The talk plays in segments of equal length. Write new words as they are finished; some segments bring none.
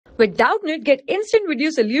With Doubtnut, get instant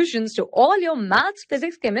video solutions to all your maths,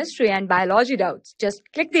 physics, chemistry, and biology doubts. Just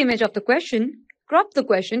click the image of the question, crop the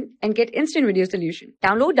question, and get instant video solution.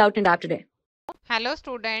 Download Doubtnut app today. Hello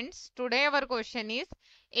students, today our question is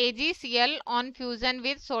AgCl on fusion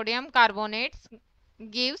with sodium carbonates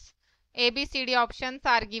gives ABCD options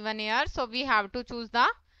are given here. So we have to choose the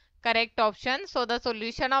correct option. So the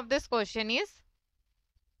solution of this question is,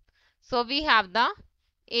 so we have the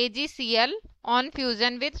AgCl on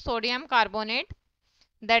fusion with sodium carbonate,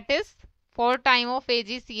 that is 4 time of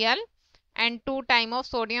AgCl and 2 time of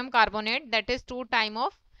sodium carbonate, that is 2 time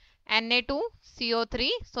of Na2CO3.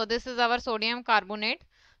 So this is our sodium carbonate.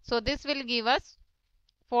 So this will give us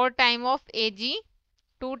 4 time of Ag,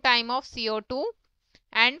 2 time of CO2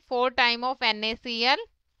 and 4 time of NaCl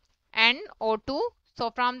and O2.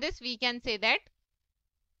 So from this we can say that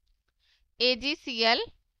AgCl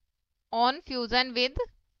on fusion with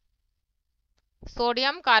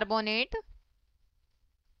sodium carbonate.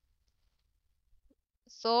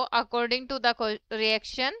 So according to the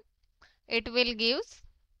reaction, it will gives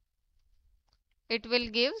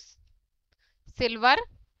silver,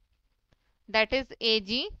 that is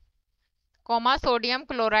Ag, comma sodium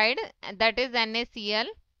chloride, that is NaCl,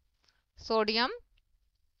 sodium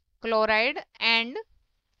chloride and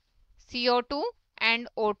CO2 and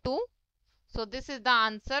O2. So this is the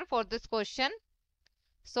answer for this question.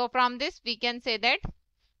 So from this we can say that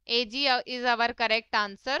Ag is our correct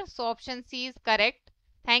answer. So option C is correct.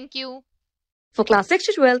 Thank you. For class 6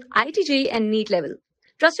 to 12, IIT JEE and NEET level.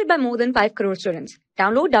 Trusted by more than 5 crore students.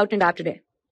 Download Doubtnut app today.